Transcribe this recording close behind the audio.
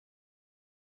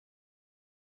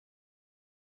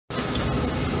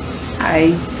Hi,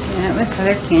 Janet with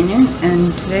Heather Canyon,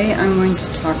 and today I'm going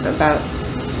to talk about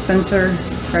Spencer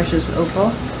Precious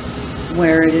Opal,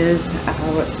 where it is,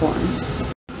 how it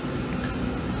forms.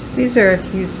 So these are a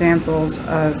few samples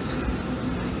of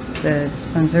the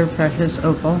Spencer Precious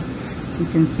Opal. You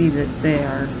can see that they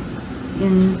are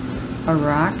in a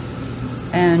rock,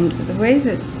 and the way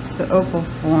that the opal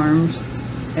formed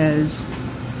is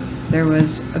there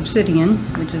was obsidian,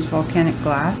 which is volcanic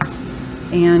glass,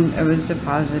 and it was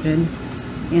deposited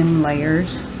in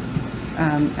layers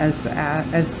as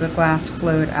the glass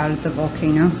flowed out of the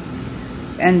volcano,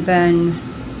 and then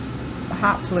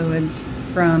hot fluids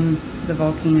from the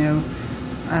volcano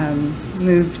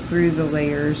moved through the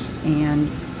layers and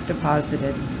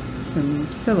deposited some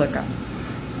silica.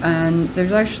 And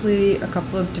there's actually a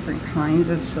couple of different kinds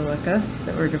of silica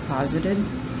that were deposited.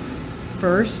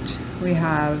 First, we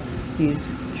have these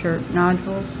chert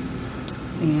nodules,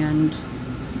 and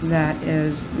that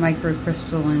is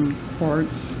microcrystalline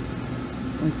quartz,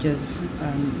 which is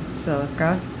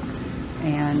silica,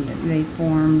 and they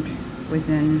formed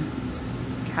within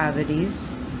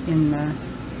cavities in the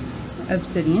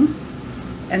obsidian.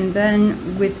 And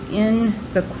then within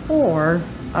the core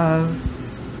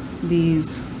of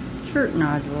these chert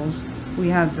nodules we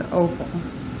have the opal.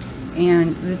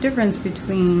 And the difference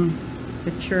between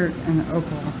the chert and the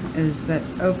opal is that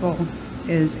opal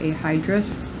is a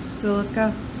hydrous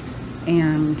silica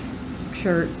and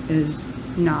chert is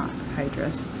not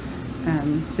hydrous.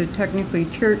 So technically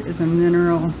chert is a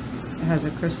mineral, it has a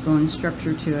crystalline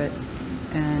structure to it,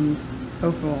 and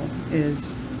opal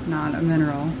is not a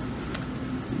mineral.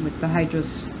 With the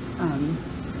hydrous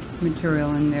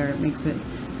material in there, it makes it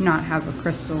not have a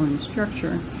crystalline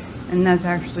structure, and that's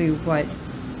actually what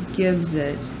gives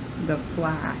it the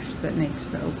flash that makes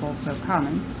the opal so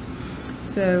common.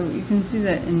 So you can see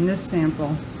that in this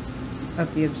sample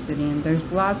of the obsidian,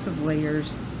 there's lots of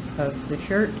layers of the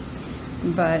chert,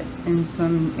 but in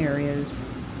some areas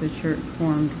the chert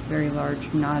formed very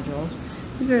large nodules.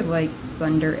 These are like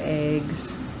thunder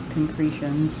eggs,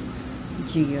 concretions,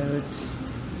 geodes,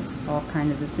 all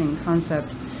kind of the same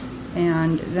concept.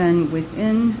 And then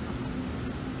within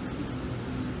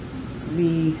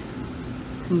the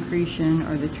concretion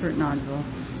or the chert nodule,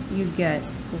 you get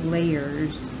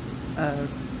layers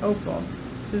of opal.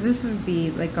 So this would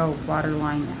be like a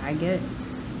waterline agate,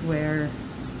 where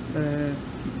the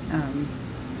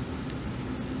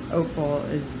opal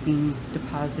is being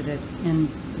deposited in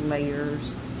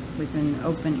layers within the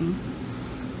opening.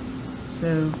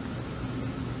 So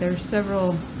there's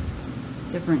several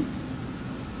different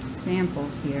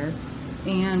samples here,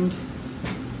 and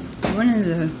one of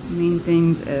the main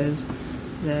things is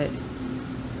that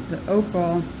the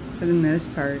opal, for the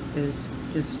most part, is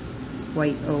just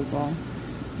white opal,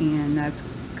 and that's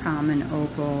common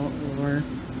opal, or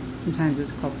sometimes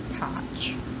it's called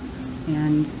potch,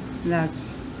 and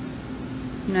that's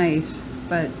nice.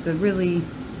 But the really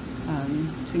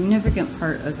significant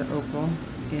part of the opal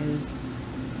is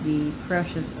the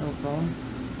precious opal.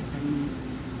 If I can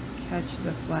catch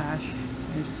the flash,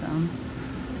 there's some,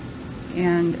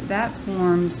 and that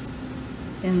forms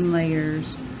in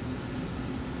layers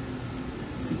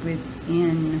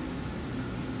within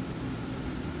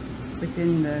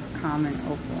the common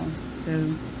opal. So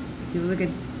if you look at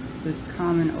this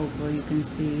common opal, you can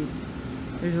see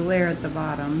there's a layer at the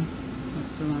bottom.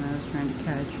 That's the one I was trying to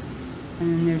catch.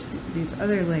 And then there's these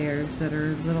other layers that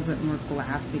are a little bit more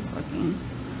glassy looking.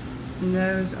 And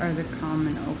those are the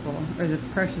common opal, or the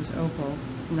precious opal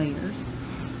layers.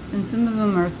 And some of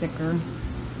them are thicker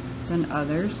than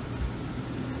others.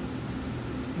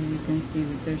 And you can see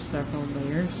that there's several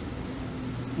layers.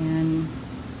 And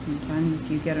sometimes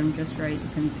if you get them just right, you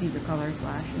can see the color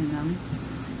flash in them.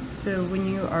 So when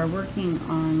you are working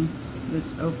on this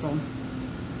opal,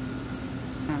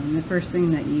 the first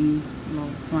thing that you will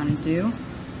want to do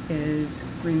is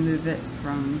remove it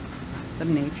from the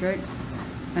matrix,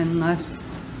 unless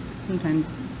sometimes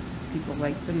people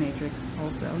like the matrix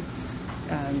also.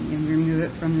 And remove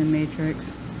it from the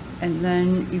matrix, and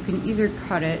then you can either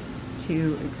cut it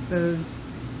to expose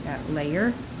that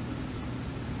layer,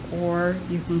 or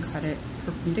you can cut it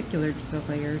perpendicular to the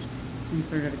layers in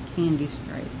sort of a candy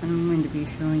stripe. And I'm going to be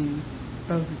showing you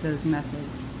both of those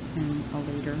methods in a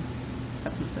later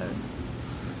episode.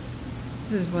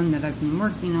 This is one that I've been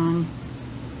working on.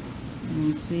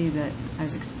 You can see that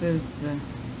I've exposed the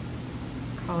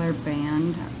color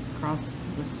band across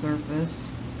the surface,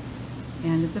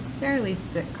 and it's a fairly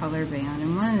thick color band.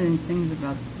 And one of the things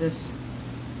about this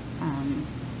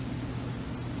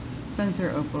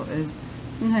Spencer opal is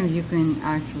sometimes you can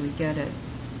actually get it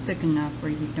thick enough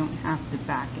where you don't have to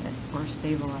back it or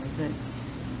stabilize it.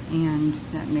 and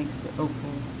that makes the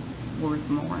opal worth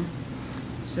more.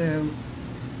 So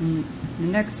in the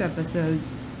next episodes,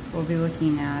 we'll be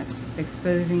looking at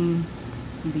exposing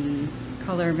the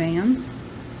color bands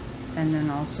and then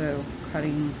also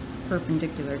cutting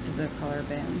perpendicular to the color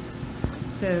bands.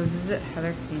 So visit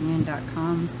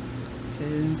heathercanyon.com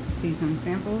to see some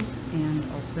samples and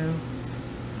also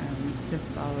to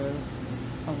follow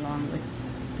along with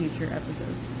future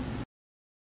episodes.